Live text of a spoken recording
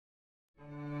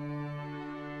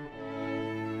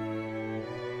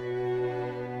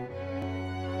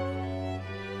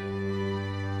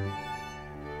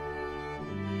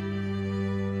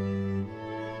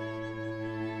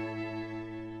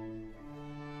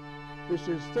This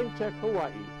is ThinkTech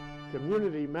Hawaii.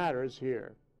 Community matters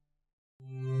here.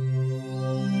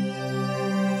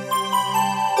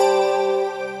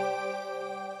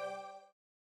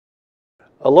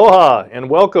 Aloha and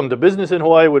welcome to Business in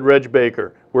Hawaii with Reg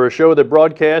Baker. We're a show that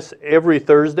broadcasts every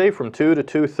Thursday from 2 to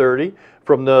 2:30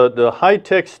 from the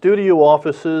high-tech studio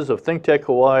offices of ThinkTech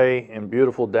Hawaii in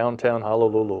beautiful downtown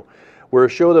Honolulu. We're a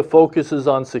show that focuses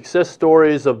on success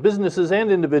stories of businesses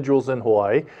and individuals in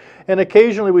Hawaii, and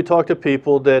occasionally we talk to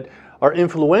people that are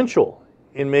influential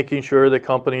in making sure that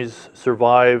companies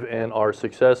survive and are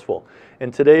successful.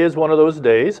 And today is one of those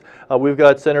days. We've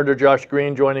got Senator Josh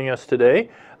Green joining us today.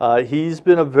 He's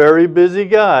been a very busy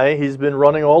guy. He's been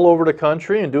running all over the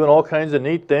country and doing all kinds of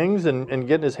neat things and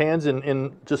getting his hands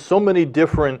in just so many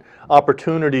different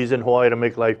opportunities in Hawaii to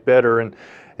make life better.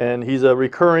 And he's a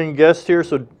recurring guest here.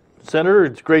 So, Senator,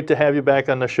 it's great to have you back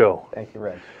on the show. Thank you,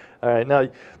 Reg. All right. Now,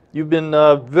 you've been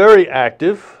very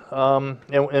active.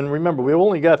 And remember, we've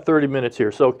only got 30 minutes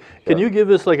here. So can you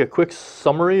give us like a quick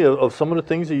summary of some of the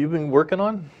things that you've been working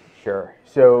on? Sure.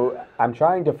 So I'm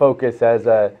trying to focus as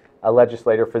a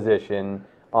legislator physician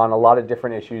on a lot of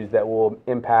different issues that will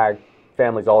impact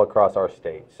families all across our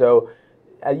state. So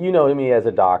you know me as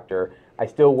a doctor. I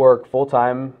still work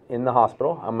full-time in the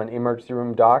hospital. I'm an emergency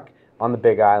room doc on the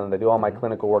Big Island. I do all my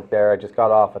clinical work there. I just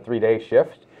got off a 3-day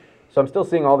shift. So I'm still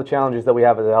seeing all the challenges that we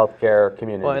have as a healthcare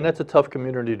community. Well, and that's a tough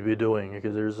community to be doing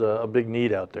because there's a big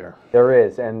need out there. There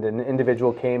is, and an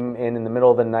individual came in the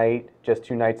middle of the night just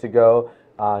 2 nights ago,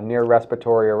 near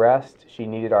respiratory arrest. She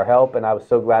needed our help, and I was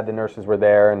so glad the nurses were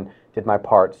there and did my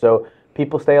part. So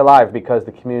people stay alive because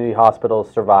the community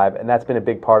hospitals survive, and that's been a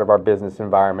big part of our business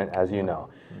environment, as you know.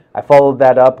 I followed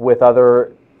that up with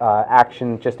other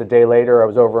action just a day later. I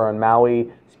was over on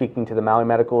Maui speaking to the Maui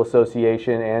Medical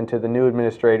Association and to the new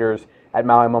administrators at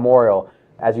Maui Memorial.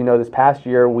 As you know, this past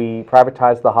year we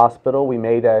privatized the hospital. We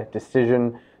made a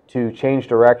decision to change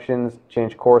directions,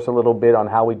 change course a little bit on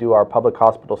how we do our public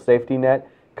hospital safety net.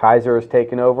 Kaiser has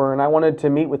taken over, and I wanted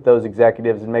to meet with those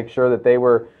executives and make sure that they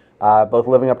were both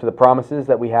living up to the promises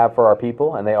that we have for our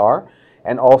people, and they are,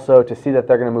 and also to see that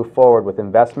they're going to move forward with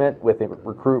investment, with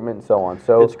recruitment, and so on.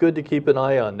 So it's good to keep an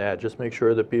eye on that. Just make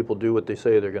sure that people do what they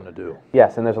say they're going to do.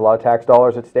 Yes, and there's a lot of tax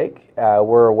dollars at stake.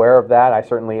 We're aware of that. I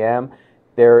certainly am.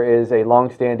 There is a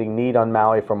long-standing need on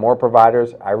Maui for more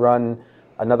providers. I run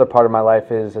another part of my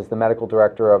life is as the medical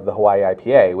director of the Hawaii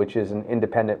IPA, which is an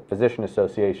independent physician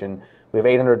association. We have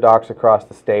 800 docs across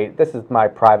the state. This is my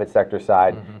private sector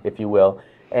side, if you will.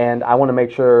 And I want to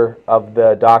make sure of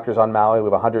the doctors on Maui, we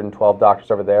have 112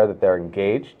 doctors over there, that they're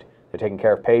engaged, they're taking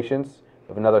care of patients. We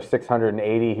have another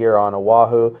 680 here on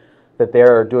Oahu, that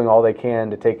they're doing all they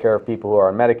can to take care of people who are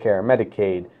on Medicare and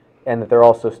Medicaid, and that they're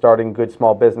also starting good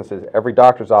small businesses. Every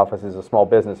doctor's office is a small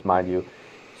business, mind you.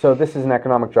 So this is an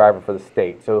economic driver for the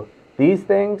state. So these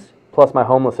things, plus my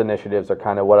homeless initiatives, are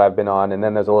kind of what I've been on, and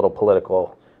then there's a little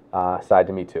political side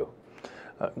to me too.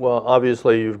 Well,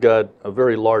 obviously you've got a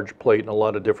very large plate and a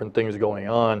lot of different things going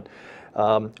on.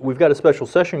 We've got a special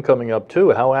session coming up too.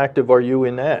 How active are you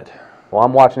in that? Well,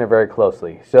 I'm watching it very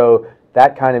closely. So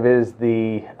that kind of is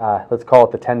the, let's call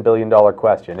it the $10 billion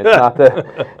question. It's not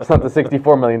the, it's not the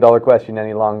 $64 million question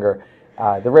any longer.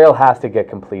 The rail has to get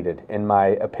completed, in my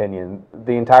opinion.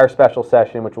 The entire special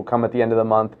session, which will come at the end of the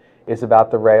month, is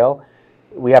about the rail.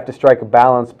 We have to strike a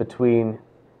balance between,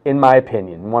 in my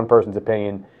opinion, one person's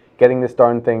opinion, getting this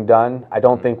darn thing done. I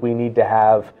don't think we need to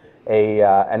have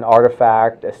an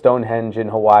artifact, a Stonehenge in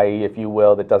Hawaii, if you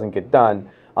will, that doesn't get done.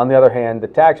 On the other hand, the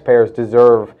taxpayers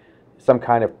deserve some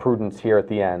kind of prudence here at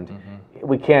the end.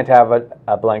 We can't have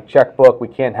a blank checkbook. We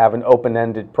can't have an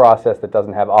open-ended process that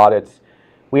doesn't have audits.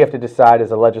 We have to decide as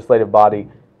a legislative body,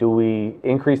 do we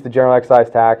increase the general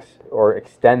excise tax or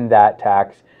extend that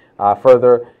tax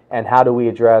further? And how do we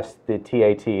address the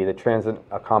TAT, the Transit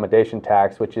Accommodation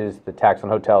Tax, which is the tax on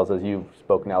hotels, as you've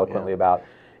spoken eloquently about,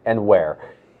 and where?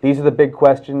 These are the big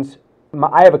questions.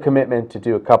 I have a commitment to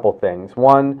do a couple things.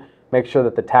 One, make sure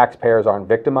that the taxpayers aren't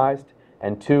victimized,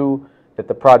 and two, that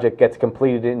the project gets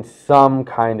completed in some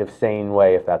kind of sane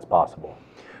way, if that's possible.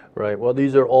 Right. Well,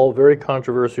 these are all very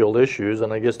controversial issues,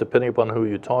 and I guess depending upon who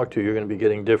you talk to, you're going to be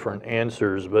getting different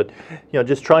answers. But, you know,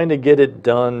 just trying to get it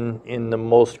done in the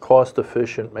most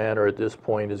cost-efficient manner at this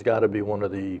point has got to be one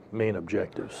of the main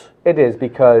objectives. It is,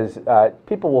 because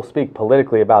people will speak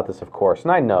politically about this, of course,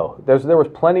 and I know there was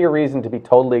plenty of reason to be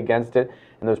totally against it,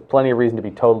 and there's plenty of reason to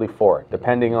be totally for it,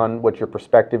 depending on what your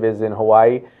perspective is in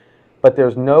Hawaii. But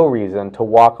there's no reason to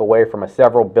walk away from a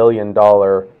several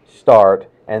billion-dollar start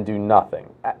and do nothing.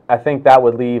 I think that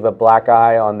would leave a black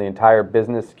eye on the entire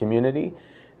business community.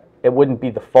 It wouldn't be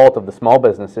the fault of the small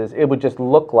businesses. It would just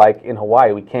look like in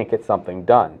Hawaii we can't get something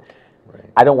done. Right.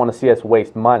 I don't want to see us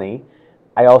waste money.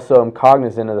 I also am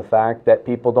cognizant of the fact that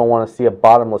people don't want to see a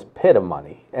bottomless pit of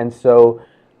money. And so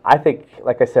I think,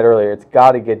 like I said earlier, it's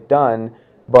got to get done,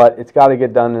 but it's got to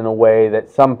get done in a way that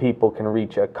some people can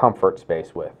reach a comfort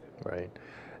space with. Right.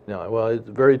 No, well, it's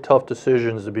very tough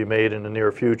decisions to be made in the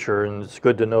near future, and it's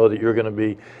good to know that you're going to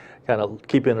be kind of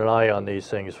keeping an eye on these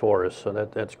things for us, so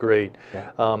that's great.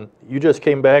 Yeah. You just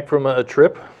came back from a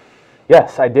trip?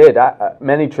 Yes, I did.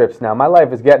 Many trips now. My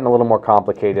life is getting a little more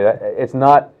complicated. It's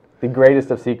not the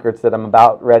greatest of secrets that I'm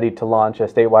about ready to launch a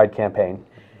statewide campaign.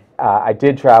 I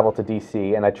did travel to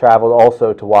D.C., and I traveled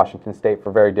also to Washington State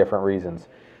for very different reasons.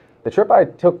 The trip I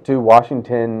took to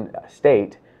Washington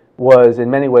State was in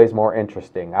many ways more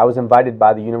interesting. I was invited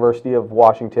by the University of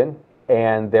Washington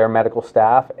and their medical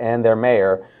staff and their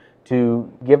mayor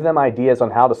to give them ideas on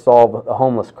how to solve the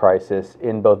homeless crisis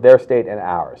in both their state and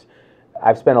ours.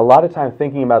 I've spent a lot of time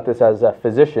thinking about this as a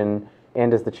physician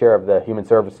and as the chair of the Human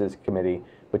Services Committee,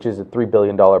 which is a $3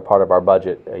 billion part of our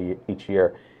budget each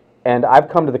year. And I've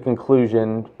come to the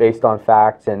conclusion, based on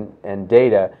facts and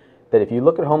data, that if you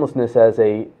look at homelessness as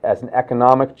an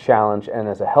economic challenge and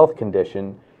as a health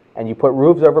condition, and you put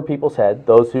roofs over people's heads,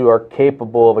 those who are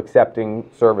capable of accepting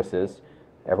services,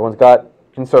 everyone's got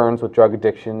concerns with drug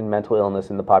addiction and mental illness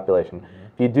in the population. Mm-hmm.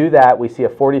 If you do that, we see a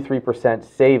 43%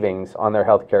 savings on their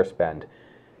health care spend.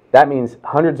 That means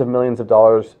hundreds of millions of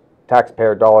dollars,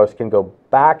 taxpayer dollars, can go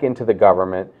back into the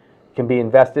government, can be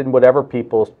invested in whatever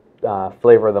people's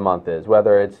flavor of the month is,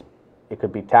 whether it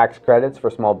could be tax credits for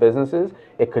small businesses,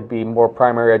 it could be more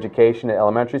primary education at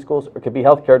elementary schools, or it could be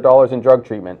healthcare dollars and drug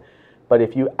treatment. But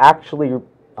if you actually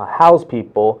house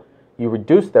people, you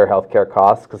reduce their healthcare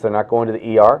costs because they're not going to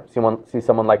the ER. See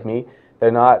someone like me,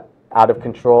 they're not out of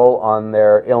control on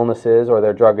their illnesses or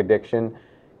their drug addiction.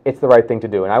 It's the right thing to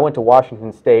do. And I went to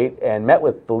Washington State and met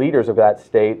with the leaders of that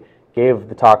state, gave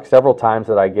the talk several times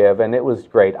that I give, and it was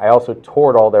great. I also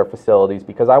toured all their facilities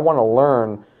because I want to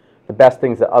learn the best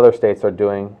things that other states are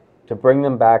doing to bring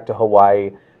them back to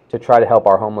Hawaii to try to help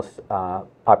our homeless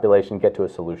population get to a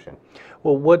solution.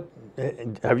 Well,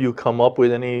 have you come up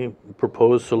with any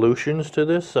proposed solutions to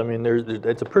this? I mean,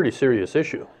 it's a pretty serious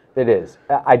issue. It is.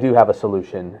 I do have a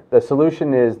solution. The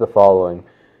solution is the following.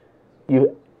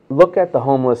 You look at the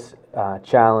homeless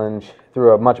challenge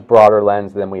through a much broader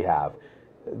lens than we have.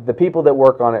 The people that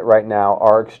work on it right now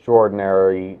are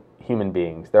extraordinary human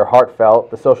beings. They're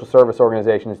heartfelt. The social service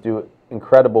organizations do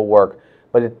incredible work,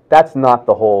 but that's not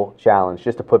the whole challenge,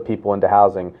 just to put people into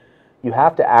housing. You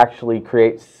have to actually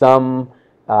create some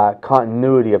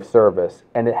continuity of service,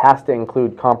 and it has to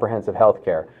include comprehensive health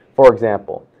care. For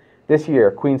example, this year,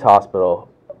 Queens Hospital,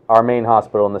 our main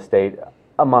hospital in the state,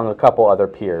 among a couple other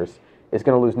peers, is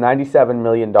going to lose $97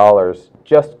 million,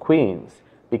 just Queens,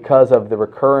 because of the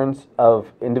recurrence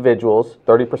of individuals.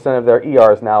 30% of their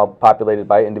ER is now populated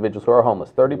by individuals who are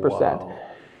homeless, 30%. Wow.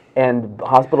 And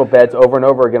hospital beds over and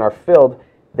over again are filled.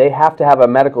 They have to have a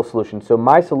medical solution. So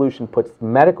my solution puts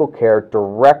medical care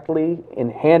directly in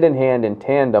hand in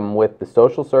tandem with the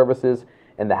social services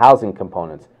and the housing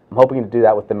components. I'm hoping to do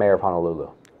that with the mayor of Honolulu.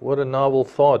 What a novel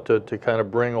thought to kind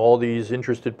of bring all these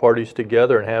interested parties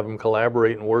together and have them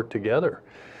collaborate and work together.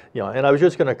 You know, and I was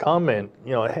just going to comment,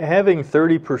 you know, having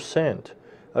 30%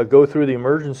 go through the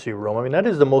emergency room, I mean, that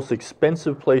is the most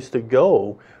expensive place to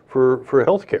go for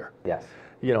health care. Yes.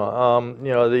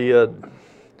 To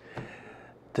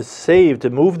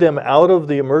move them out of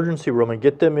the emergency room and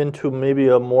get them into maybe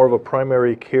a more of a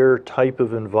primary care type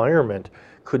of environment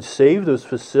could save those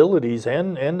facilities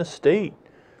and the state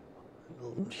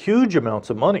huge amounts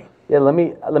of money. Yeah, let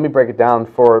me break it down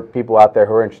for people out there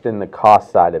who are interested in the cost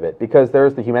side of it, because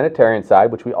there's the humanitarian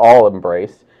side, which we all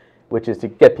embrace, which is to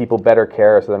get people better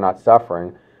care so they're not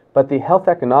suffering. But the health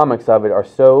economics of it are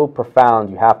so profound,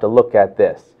 you have to look at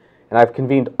this. And I've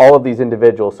convened all of these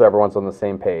individuals so everyone's on the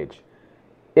same page.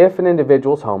 If an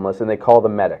individual's homeless and they call the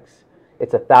medics,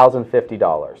 it's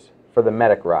 $1,050 for the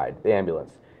medic ride, the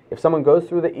ambulance. If someone goes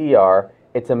through the ER,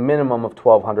 it's a minimum of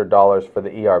 $1,200 for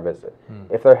the ER visit.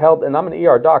 If they're held, and I'm an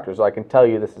ER doctor, so I can tell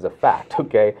you this is a fact,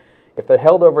 okay? If they're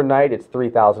held overnight, it's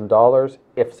 $3,000.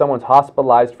 If someone's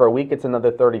hospitalized for a week, it's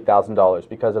another $30,000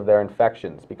 because of their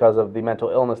infections, because of the mental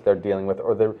illness they're dealing with,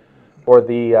 or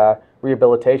the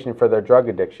rehabilitation for their drug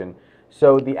addiction.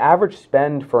 So the average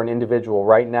spend for an individual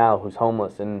right now who's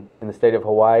homeless in the state of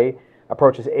Hawaii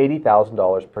approaches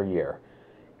 $80,000 per year.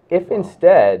 If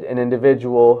instead an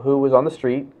individual who was on the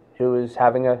street, who is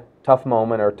having a tough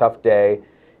moment or a tough day,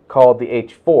 called the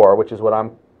H4, which is what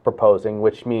I'm proposing,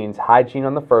 which means hygiene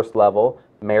on the first level,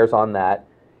 the mayor's on that,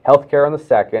 healthcare on the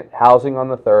second, housing on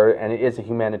the third, and it is a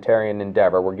humanitarian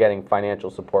endeavor. We're getting financial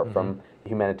support from the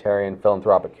humanitarian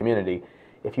philanthropic community.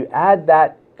 If you add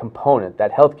that component,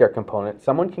 that healthcare component,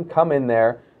 someone can come in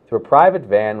there through a private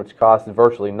van, which costs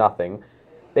virtually nothing.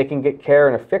 They can get care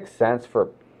in a fixed sense for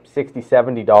 $60,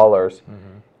 $70,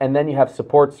 and then you have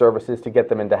support services to get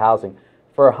them into housing.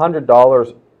 For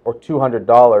 $100 or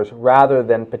 $200, rather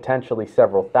than potentially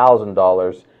several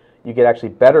 $1,000s, you get actually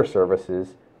better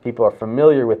services. People are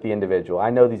familiar with the individual. I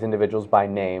know these individuals by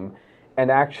name, and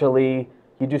actually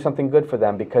you do something good for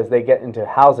them because they get into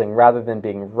housing rather than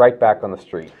being right back on the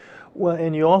street. Well,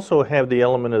 and you also have the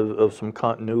element of some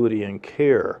continuity and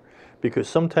care, because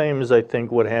sometimes I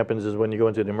think what happens is when you go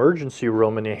into the emergency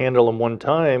room and you handle them one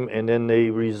time and then they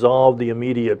resolve the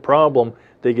immediate problem,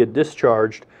 they get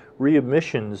discharged,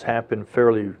 readmissions happen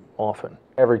fairly often.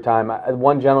 Every time.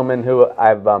 One gentleman who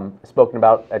I've spoken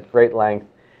about at great length,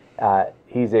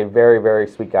 he's a very, very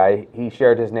sweet guy. He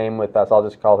shared his name with us. I'll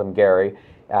just call him Gary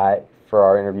for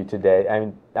our interview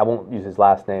today. I won't use his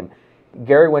last name.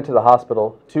 Gary went to the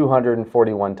hospital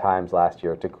 241 times last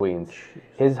year to Queens.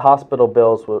 His hospital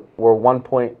bills were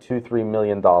 $1.23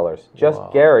 million. Just Wow.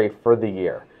 Gary for the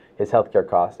year, his healthcare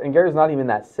costs. And Gary's not even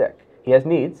that sick. He has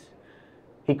needs.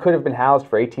 He could have been housed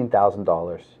for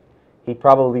 $18,000. He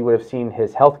probably would have seen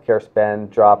his healthcare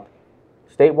spend drop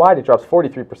statewide. It drops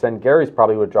 43%. Gary's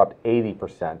probably would have dropped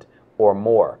 80% or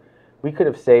more. We could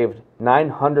have saved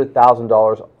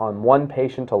 $900,000 on one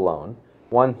patient alone,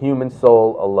 one human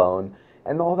soul alone,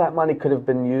 and all that money could have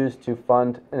been used to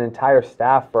fund an entire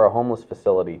staff for a homeless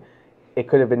facility. It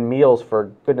could have been meals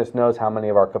for goodness knows how many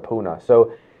of our kapuna.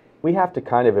 So we have to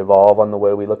kind of evolve on the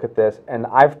way we look at this, and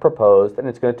I've proposed, and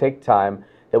it's going to take time,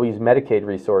 that we use Medicaid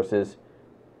resources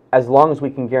as long as we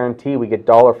can guarantee we get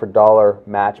dollar for dollar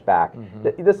match back.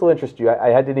 This will interest you.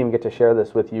 I didn't even get to share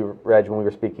this with you, Reg, when we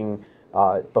were speaking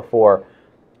before.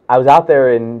 I was out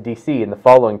there in D.C. in the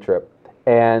following trip,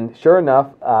 and sure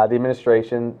enough, the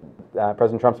administration,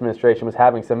 President Trump's administration, was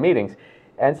having some meetings.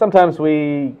 And sometimes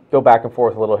we go back and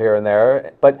forth a little here and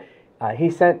there, but he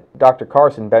sent Dr.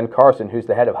 Carson, Ben Carson, who's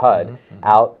the head of HUD,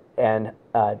 out, and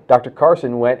Dr.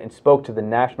 Carson went and spoke to the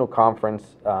National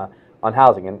Conference on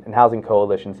Housing and Housing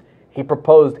Coalitions. He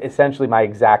proposed essentially my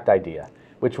exact idea,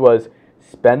 which was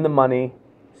spend the money,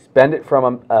 spend it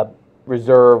from a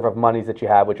reserve of monies that you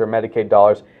have, which are Medicaid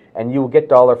dollars, and you will get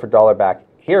dollar for dollar back.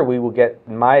 Here we will get,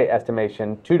 in my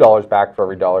estimation, $2 back for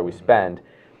every dollar we spend.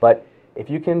 But if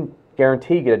you can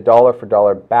guarantee you get a dollar for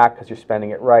dollar back because you're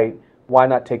spending it right, why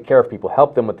not take care of people?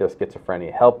 Help them with their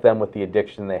schizophrenia, help them with the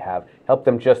addiction they have, help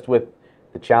them just with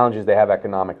the challenges they have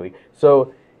economically.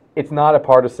 So it's not a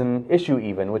partisan issue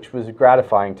even, which was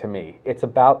gratifying to me. It's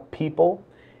about people,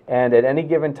 and at any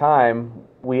given time,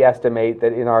 we estimate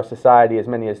that in our society, as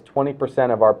many as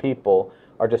 20% of our people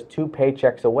are just 2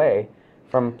 paychecks away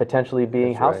from potentially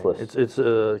being houseless. Right. It's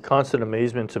a constant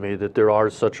amazement to me that there are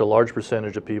such a large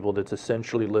percentage of people that's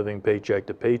essentially living paycheck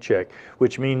to paycheck,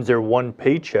 which means they're 1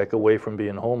 paycheck away from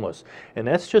being homeless. And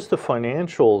that's just the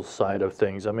financial side of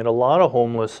things. I mean, a lot of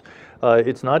homeless,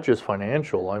 it's not just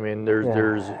financial. I mean,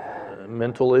 there's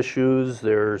mental issues,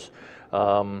 there's,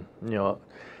 you know,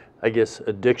 I guess,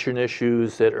 addiction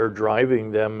issues that are driving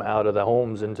them out of the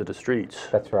homes into the streets.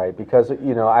 That's right, because,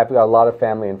 you know, I've got a lot of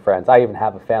family and friends. I even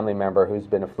have a family member who's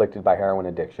been afflicted by heroin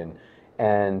addiction,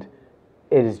 and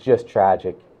it is just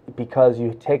tragic because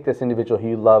you take this individual who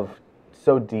you love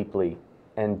so deeply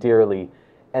and dearly,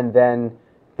 and then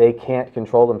they can't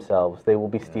control themselves. They will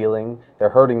be stealing, they're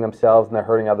hurting themselves, and they're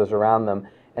hurting others around them.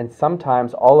 And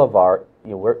sometimes all of our,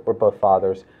 you know, we're both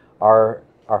fathers, our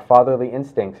fatherly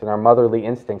instincts and our motherly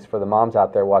instincts for the moms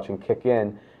out there watching kick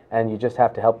in, and you just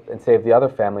have to help and save the other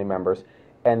family members.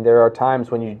 And there are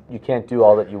times when you can't do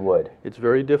all that you would. It's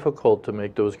very difficult to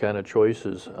make those kind of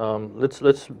choices.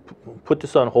 Let's put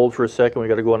this on hold for a second. We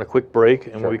got to go on a quick break,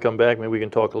 and when we come back, maybe we can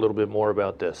talk a little bit more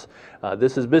about this.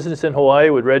 This is Business in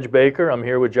Hawaii with Reg Baker. I'm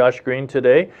here with Josh Green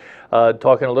today,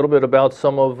 talking a little bit about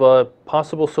some of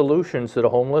possible solutions to the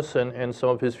homeless and some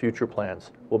of his future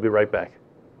plans. We'll be right back.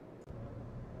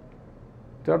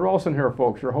 Ted Ralston here,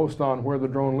 folks, your host on Where the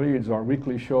Drone Leads, our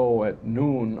weekly show at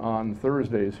noon on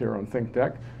Thursdays here on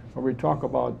ThinkTech, where we talk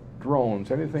about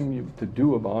drones, anything to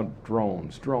do about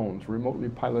drones, remotely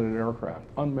piloted aircraft,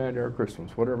 unmanned air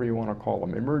systems, whatever you want to call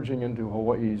them, emerging into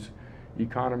Hawaii's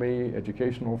economy,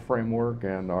 educational framework,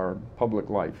 and our public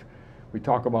life. We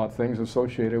talk about things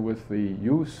associated with the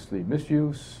use, the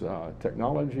misuse,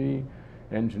 technology,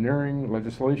 engineering,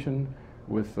 legislation,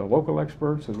 with local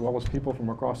experts as well as people from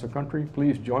across the country.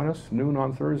 Please join us noon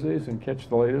on Thursdays and catch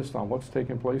the latest on what's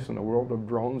taking place in the world of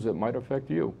drones that might affect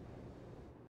you.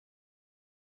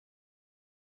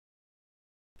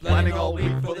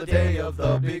 waiting for the day of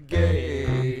the big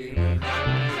game.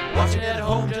 Watching at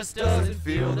home just doesn't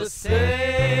feel the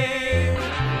same.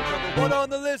 Number one on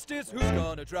the list is who's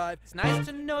gonna drive. It's nice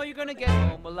to know you're gonna get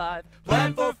home alive.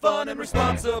 Plan for fun and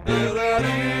responsibility.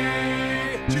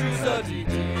 Choose the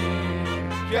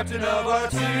DD, captain of our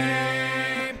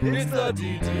team. It's the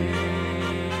DD.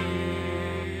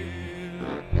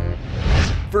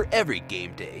 For every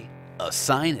game day,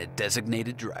 assign a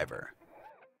designated driver.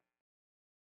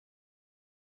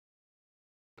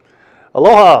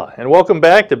 Aloha, and welcome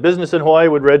back to Business in Hawaii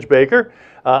with Reg Baker.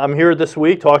 I'm here this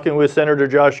week talking with Senator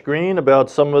Josh Green about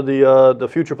some of the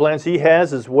future plans he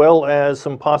has, as well as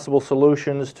some possible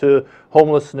solutions to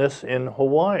homelessness in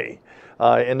Hawaii.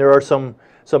 And there are some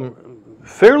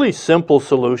fairly simple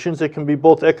solutions that can be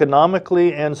both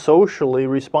economically and socially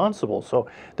responsible. So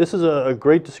this is a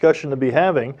great discussion to be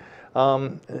having.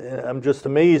 I'm just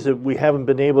amazed that we haven't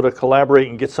been able to collaborate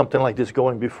and get something like this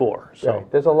going before. So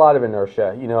right. There's a lot of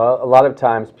inertia. You know, a lot of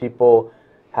times people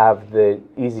have the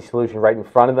easy solution right in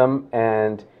front of them,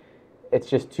 and it's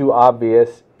just too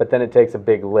obvious, but then it takes a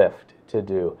big lift to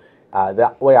do.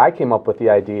 That way I came up with the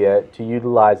idea to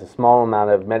utilize a small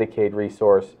amount of Medicaid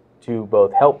resource to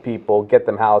both help people, get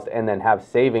them housed, and then have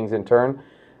savings in turn.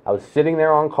 I was sitting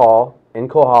there on call in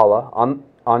Kohala,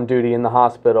 on duty in the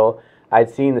hospital. I'd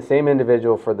seen the same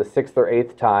individual for the 6th or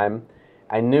 8th time.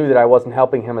 I knew that I wasn't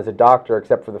helping him as a doctor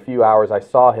except for the few hours I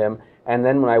saw him. And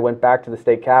then when I went back to the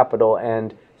state capitol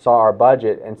and saw our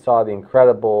budget and saw the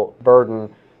incredible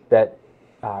burden that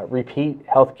repeat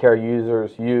healthcare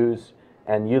users use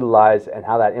and utilize and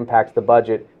how that impacts the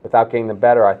budget without getting them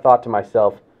better, I thought to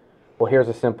myself, well, here's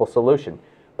a simple solution.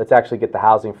 Let's actually get the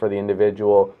housing for the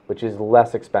individual, which is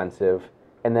less expensive,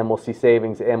 and then we'll see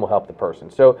savings and we'll help the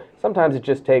person. So sometimes it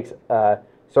just takes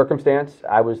circumstance.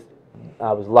 I was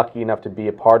lucky enough to be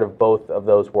a part of both of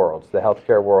those worlds, the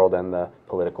healthcare world and the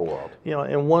political world. you know,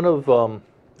 and one of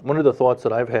the thoughts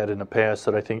that I've had in the past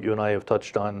that I think you and I have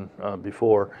touched on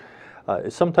before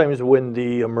is sometimes when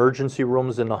the emergency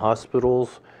rooms in the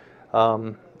hospitals,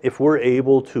 if we're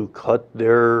able to cut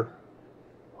their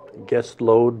guest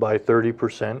load by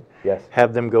 30%, yes,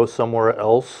 have them go somewhere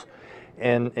else,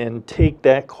 and take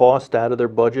that cost out of their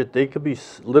budget, they could be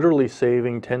literally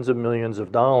saving tens of millions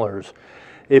of dollars.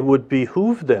 It would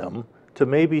behoove them to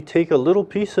maybe take a little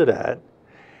piece of that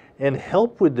and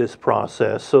help with this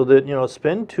process so that, you know,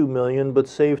 spend $2 million but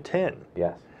save 10.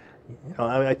 yes. You know,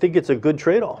 I think it's a good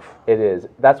trade-off. It is.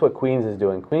 That's what Queens is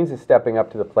doing. Queens is stepping up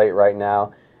to the plate right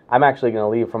now. I'm actually going to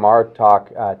leave from our talk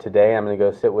today. I'm going to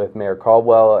go sit with Mayor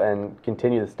Caldwell and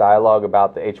continue this dialogue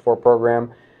about the H4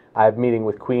 program. I have a meeting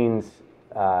with Queens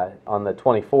on the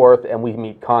 24th, and we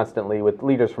meet constantly with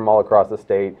leaders from all across the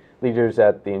state, leaders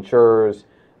at the insurers,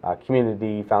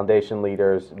 community foundation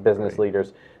leaders, business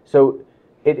leaders. So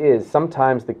it is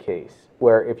sometimes the case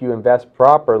where if you invest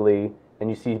properly and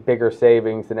you see bigger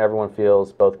savings, then everyone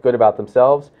feels both good about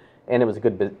themselves and it was a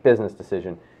good business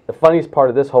decision. The funniest part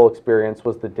of this whole experience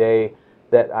was the day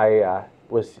that I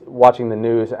was watching the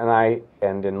news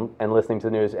and listening to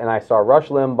the news, and I saw Rush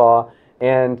Limbaugh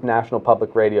and National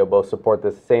Public Radio both support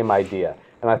this same idea.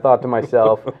 And I thought to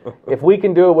myself, if we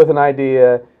can do it with an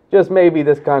idea, just maybe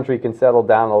this country can settle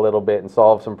down a little bit and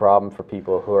solve some problems for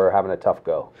people who are having a tough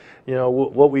go. You know,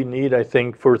 what we need, I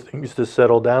think, for things to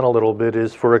settle down a little bit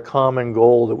is for a common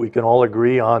goal that we can all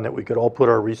agree on, that we could all put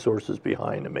our resources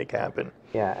behind and make happen.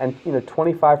 Yeah, and you know,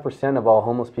 25% of all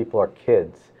homeless people are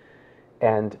kids.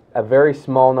 And a very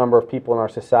small number of people in our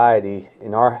society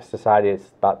it's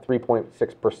about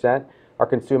 3.6%, are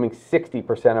consuming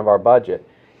 60% of our budget.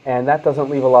 And that doesn't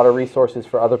leave a lot of resources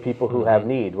for other people who have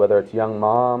need, whether it's young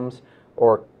moms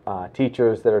or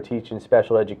teachers that are teaching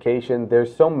special education.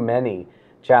 There's so many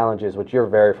challenges, which you're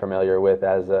very familiar with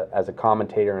as a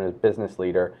commentator and a business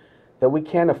leader, that we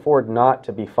can't afford not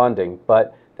to be funding,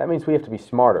 but that means we have to be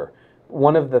smarter.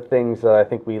 One of the things that I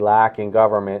think we lack in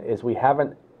government is we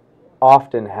haven't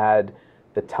often had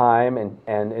the time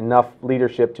and enough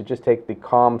leadership to just take the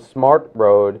calm, smart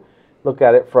road, look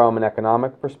at it from an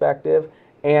economic perspective,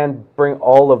 and bring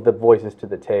all of the voices to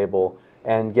the table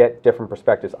and get different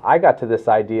perspectives. I got to this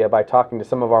idea by talking to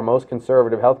some of our most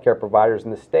conservative healthcare providers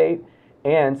in the state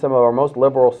and some of our most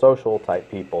liberal social type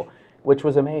people, which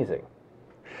was amazing.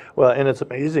 Well, and it's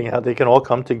amazing how they can all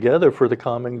come together for the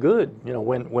common good, you know,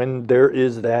 when there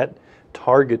is that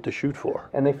target to shoot for.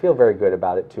 And they feel very good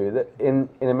about it too. That in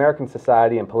American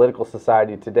society and political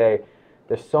society today,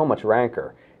 there's so much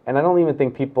rancor. And I don't even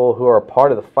think people who are a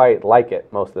part of the fight like it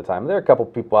most of the time. There are a couple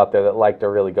people out there that like to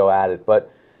really go at it,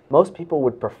 but most people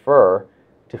would prefer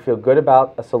to feel good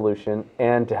about a solution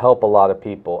and to help a lot of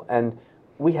people. And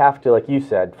we have to, like you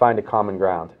said, find a common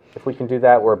ground. If we can do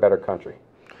that, we're a better country.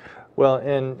 Well,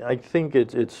 and I think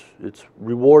it's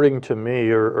rewarding to me,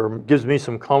 or gives me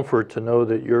some comfort to know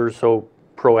that you're so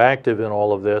proactive in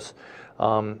all of this,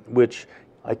 which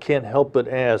I can't help but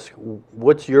ask,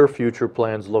 what's your future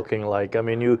plans looking like? I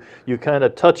mean, you kind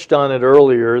of touched on it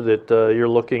earlier that you're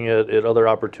looking at other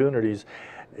opportunities.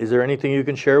 Is there anything you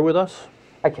can share with us?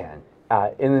 I can.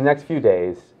 In the next few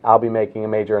days, I'll be making a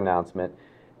major announcement.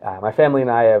 My family and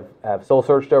I have soul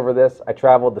searched over this. I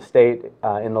traveled the state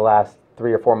in the last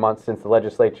 3 or 4 months since the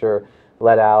legislature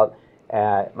let out.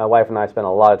 My wife and I spent a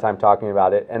lot of time talking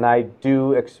about it, and I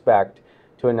do expect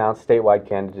to announce statewide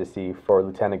candidacy for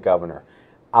lieutenant governor.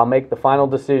 I'll make the final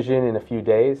decision in a few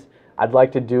days. I'd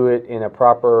like to do it in a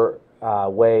proper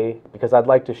way because I'd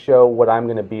like to show what I'm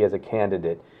going to be as a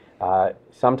candidate.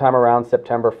 Sometime around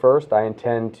September 1st, I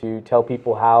intend to tell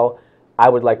people how I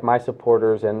would like my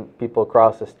supporters and people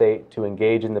across the state to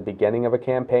engage in the beginning of a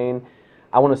campaign.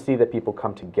 I want to see that people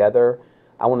come together.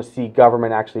 I want to see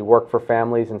government actually work for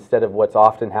families instead of what's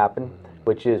often happened,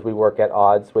 which is we work at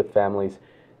odds with families.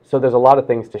 So there's a lot of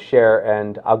things to share,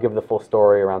 and I'll give the full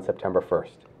story around September 1st.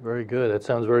 Very good. That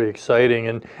sounds very exciting.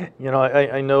 And,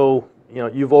 I know,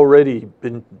 you've already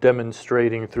been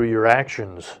demonstrating through your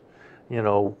actions,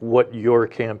 what your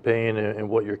campaign and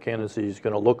what your candidacy is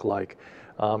going to look like.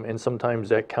 And sometimes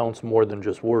that counts more than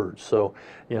just words. So,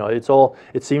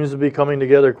 it seems to be coming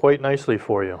together quite nicely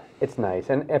for you. It's nice.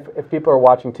 And if people are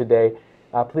watching today,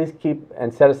 please keep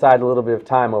and set aside a little bit of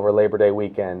time over Labor Day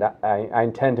weekend. I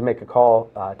intend to make a call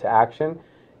to action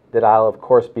that I'll, of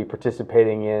course, be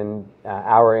participating in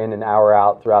and hour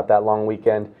out throughout that long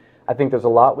weekend. I think there's a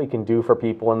lot we can do for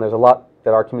people, and there's a lot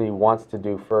that our community wants to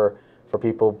do for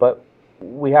people, but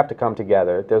we have to come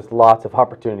together. There's lots of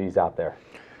opportunities out there.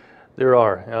 There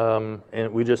are,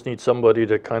 and we just need somebody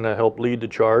to kind of help lead the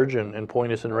charge and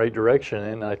point us in the right direction,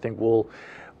 and I think we'll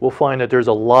find that there's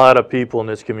a lot of people in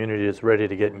this community that's ready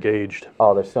to get engaged.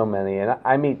 Oh, there's so many, and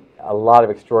I meet a lot of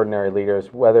extraordinary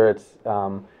leaders, whether it's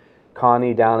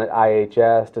Connie down at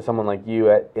IHS to someone like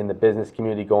you in the business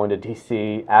community going to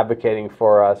DC, advocating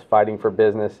for us, fighting for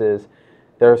businesses.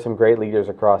 There are some great leaders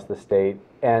across the state,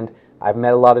 and I've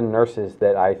met a lot of nurses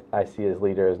that I see as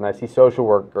leaders, and I see social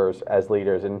workers as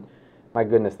leaders, and my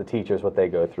goodness, the teachers, what they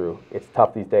go through. It's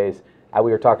tough these days.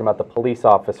 We were talking about the police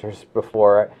officers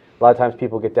before. A lot of times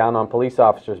people get down on police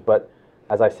officers, but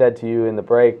as I said to you in the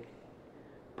break,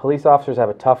 police officers have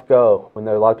a tough go when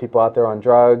there are a lot of people out there on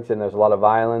drugs and there's a lot of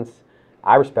violence.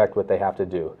 I respect what they have to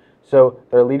do. So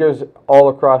there are leaders all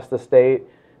across the state,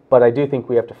 but I do think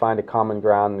we have to find a common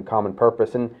ground and common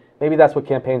purpose, and maybe that's what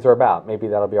campaigns are about. Maybe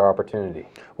that'll be our opportunity.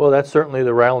 Well, that's certainly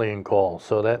the rallying call,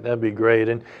 so that'd be great.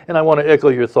 And I want to echo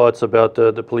your thoughts about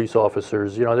the police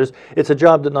officers. It's a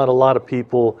job that not a lot of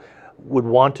people would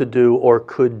want to do or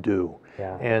could do.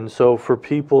 Yeah. And so for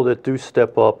people that do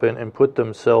step up and put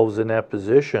themselves in that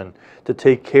position to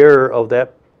take care of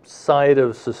that side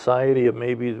of society that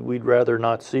maybe we'd rather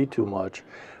not see too much,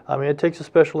 I mean, it takes a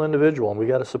special individual, and we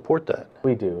got to support that.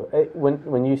 We do.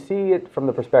 When you see it from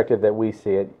the perspective that we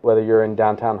see it, whether you're in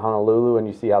downtown Honolulu and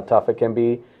you see how tough it can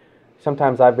be,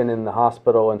 sometimes I've been in the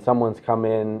hospital and someone's come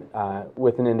in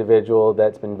with an individual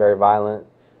that's been very violent.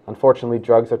 Unfortunately,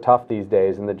 drugs are tough these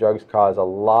days, and the drugs cause a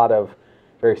lot of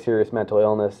very serious mental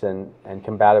illness and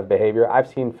combative behavior. I've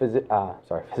seen physicians.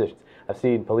 I've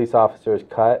seen police officers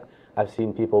cut. I've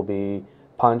seen people be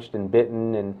punched and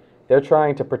bitten, and they're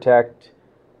trying to protect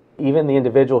even the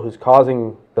individual who's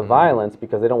causing the violence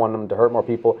because they don't want them to hurt more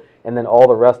people, and then all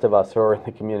the rest of us who are in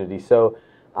the community. So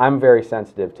I'm very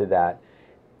sensitive to that.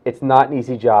 It's not an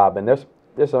easy job, and there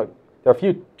are a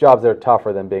few jobs that are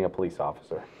tougher than being a police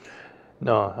officer.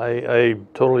 No, I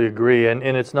totally agree, and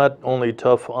it's not only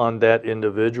tough on that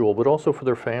individual, but also for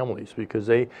their families, because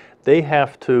they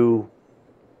have to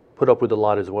put up with a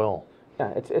lot as well.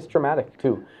 Yeah, it's traumatic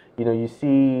too. You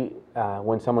see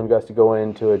when someone goes to go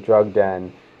into a drug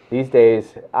den. These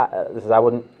days, I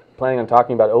wasn't planning on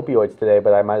talking about opioids today,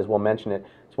 but I might as well mention it.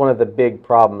 It's one of the big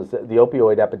problems. The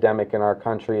opioid epidemic in our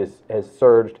country has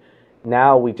surged.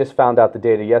 Now, we just found out the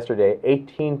data yesterday,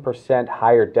 18%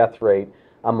 higher death rate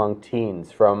among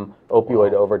teens from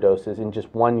opioid overdoses in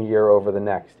just 1 year over the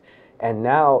next. And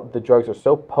now the drugs are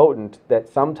so potent that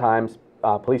sometimes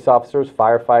police officers,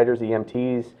 firefighters,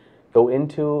 EMTs go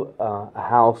into a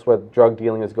house where drug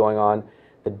dealing is going on.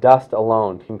 The dust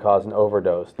alone can cause an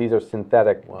overdose. These are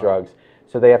synthetic drugs.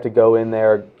 So they have to go in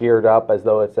there geared up as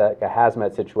though it's like a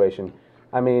hazmat situation.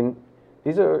 I mean,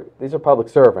 these are public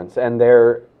servants, and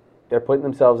they're putting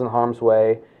themselves in harm's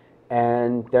way,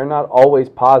 and they're not always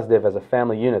positive as a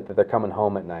family unit that they're coming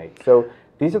home at night. So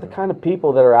these are the kind of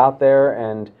people that are out there,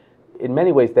 and in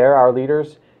many ways they're our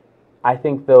leaders. I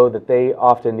think, though, that they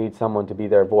often need someone to be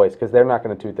their voice because they're not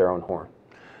going to toot their own horn.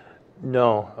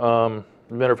 No.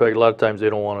 As a matter of fact, a lot of times they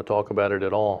don't want to talk about it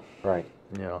at all. Right.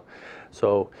 You know.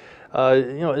 So,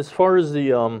 as far as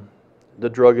the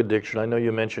drug addiction, I know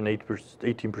you mentioned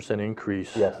 18%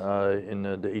 increase Yes. In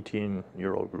the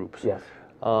 18-year-old groups. Yes.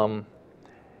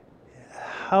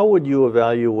 How would you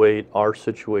evaluate our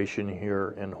situation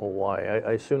here in Hawaii?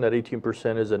 I assume that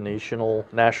 18% is a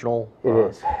national. It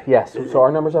is, yes. So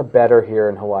our numbers are better here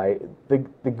in Hawaii.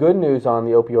 The good news on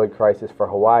the opioid crisis for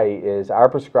Hawaii is our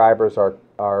prescribers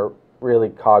are really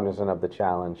cognizant of the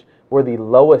challenge. We're the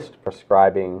lowest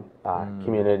prescribing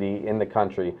community in the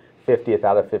country, 50th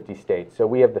out of 50 states. So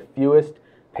we have the fewest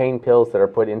pain pills that are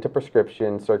put into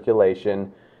prescription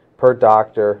circulation per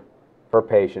doctor, per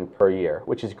patient, per year,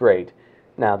 which is great.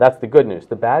 Now, that's the good news.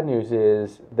 The bad news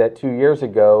is that 2 years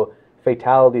ago,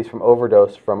 fatalities from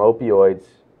overdose from opioids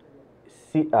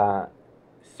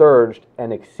surged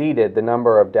and exceeded the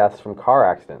number of deaths from car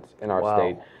accidents in our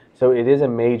state. So it is a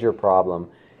major problem.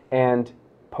 And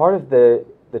part of the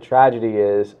tragedy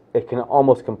is it can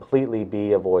almost completely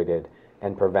be avoided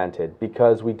and prevented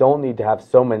because we don't need to have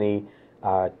so many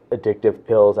addictive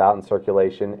pills out in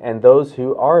circulation. And those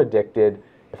who are addicted,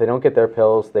 if they don't get their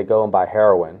pills, they go and buy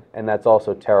heroin, and that's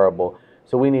also terrible.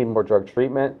 So we need more drug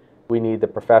treatment. We need the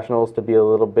professionals to be a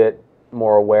little bit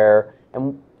more aware.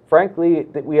 And frankly,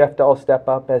 we have to all step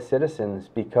up as citizens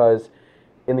because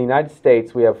in the United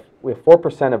States, we have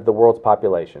 4% of the world's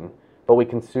population, but we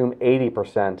consume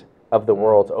 80% of the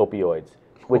world's opioids,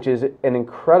 which is an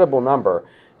incredible number.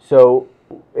 So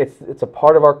it's a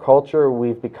part of our culture.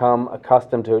 We've become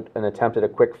accustomed to an attempt at a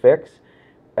quick fix.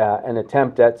 An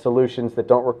attempt at solutions that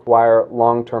don't require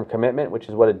long-term commitment, which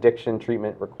is what addiction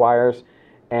treatment requires,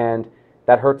 and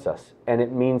that hurts us. And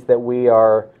it means that we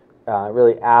are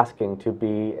really asking to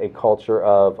be a culture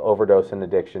of overdose and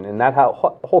addiction, and that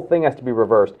whole thing has to be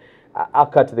reversed. I'll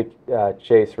cut to the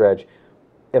chase, Reg.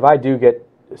 If I do get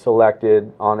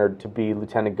selected, honored to be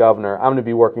Lieutenant Governor, I'm going to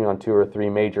be working on 2 or 3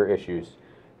 major issues,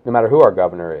 no matter who our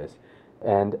governor is,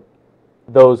 and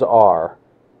those are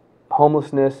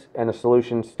homelessness and a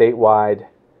solution statewide,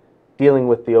 dealing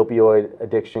with the opioid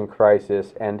addiction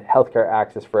crisis and healthcare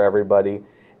access for everybody,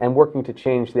 and working to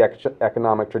change the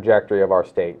economic trajectory of our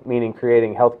state, meaning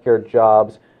creating healthcare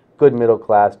jobs, good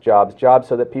middle-class jobs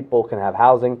so that people can have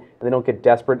housing and they don't get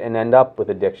desperate and end up with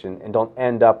addiction and don't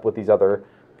end up with these other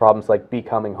problems like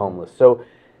becoming homeless. So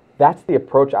that's the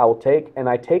approach I will take, and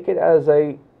I take it as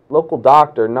a local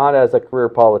doctor, not as a career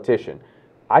politician.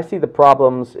 I see the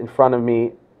problems in front of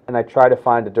me and I try to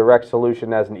find a direct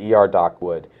solution as an ER doc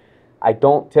would. I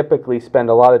don't typically spend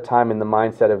a lot of time in the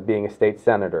mindset of being a state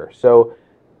senator. So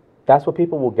that's what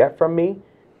people will get from me.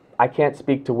 I can't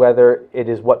speak to whether it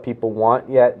is what people want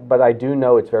yet, but I do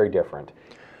know it's very different.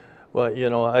 Well, you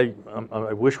know, I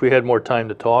wish we had more time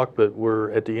to talk, but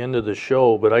we're at the end of the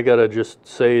show. But I got to just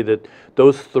say that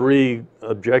those 3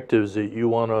 objectives that you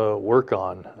want to work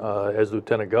on as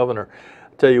Lieutenant Governor,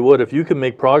 I tell you what, if you can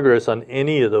make progress on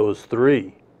any of those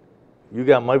 3, you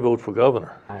got my vote for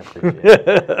governor. I appreciate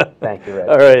it. Thank you, Reg.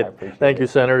 All right. Thank you,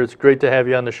 Senator. It's great to have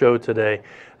you on the show today.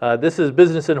 This is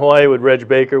Business in Hawaii with Reg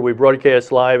Baker. We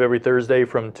broadcast live every Thursday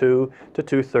from 2 to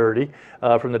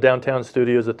 2:30 from the downtown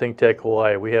studios of ThinkTech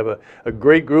Hawaii. We have a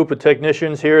great group of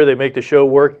technicians here. They make the show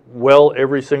work well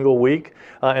every single week.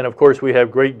 And, of course, we have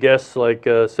great guests like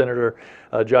Senator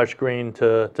Josh Green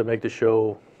to make the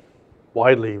show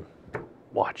widely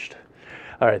watched.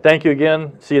 All right. Thank you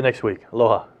again. See you next week.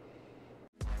 Aloha.